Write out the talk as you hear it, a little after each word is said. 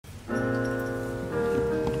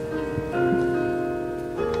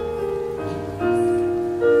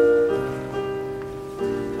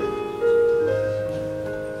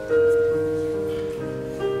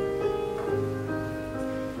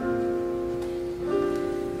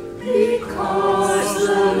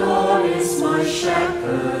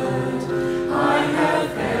shepherd, I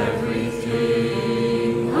have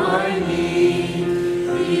everything I need.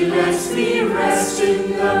 He lets me rest in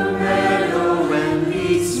the meadow and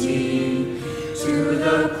leads me to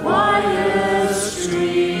the quiet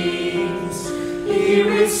streams. He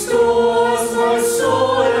restores my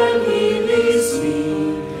soul and He leads me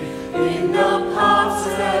in the paths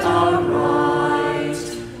that are right.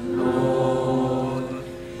 Lord,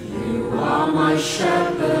 You are my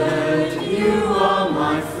shepherd, You are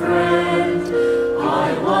my friend.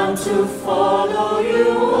 I want to follow You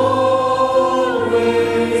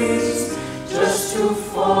always, just to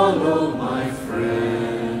follow my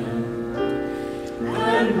friend.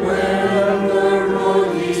 And when the road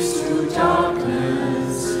leads to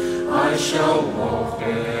darkness, I shall walk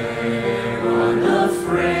there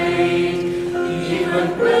unafraid. Even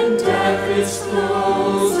when death is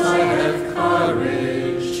close, I have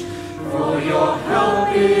courage, for Your help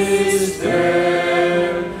is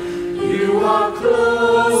there. You are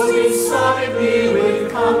close beside me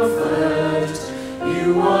with comfort. You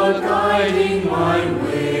are guiding my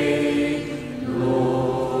way,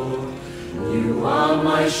 Lord. You are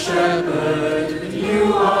my shepherd,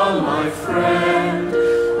 You are my friend.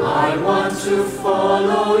 I want to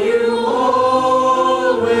follow You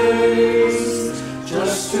always,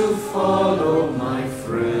 just to follow my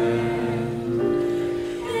friend.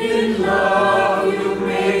 In love You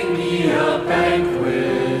make me a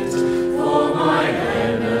banquet for my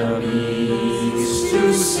enemies to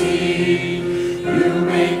see. You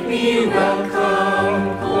make me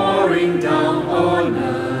welcome, pouring down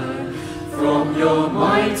honor from Your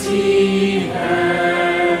mighty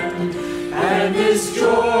hand. And this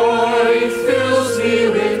joy fills me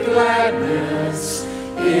with gladness.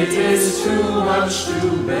 It is too much to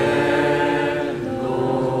bear,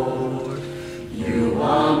 Lord. You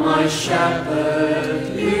are my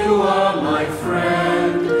shepherd, You are my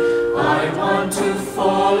friend. I want to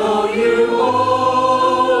follow You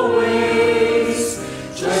always,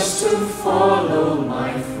 just to follow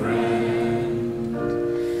my friend.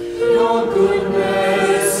 Your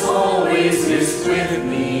goodness always is with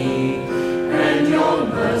me, and Your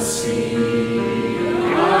mercy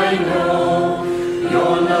I know.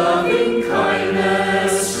 Your loving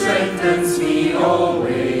kindness strengthens me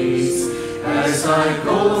always as I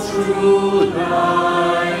go through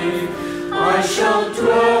life. I shall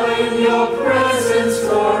dwell in Your presence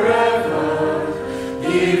forever,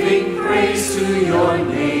 giving praise to Your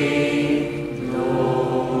name,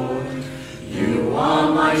 Lord. You are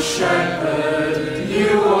my shepherd,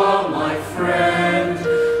 You are my friend.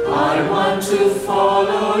 I want to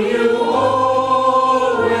follow You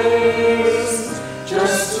always,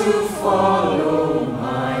 just to follow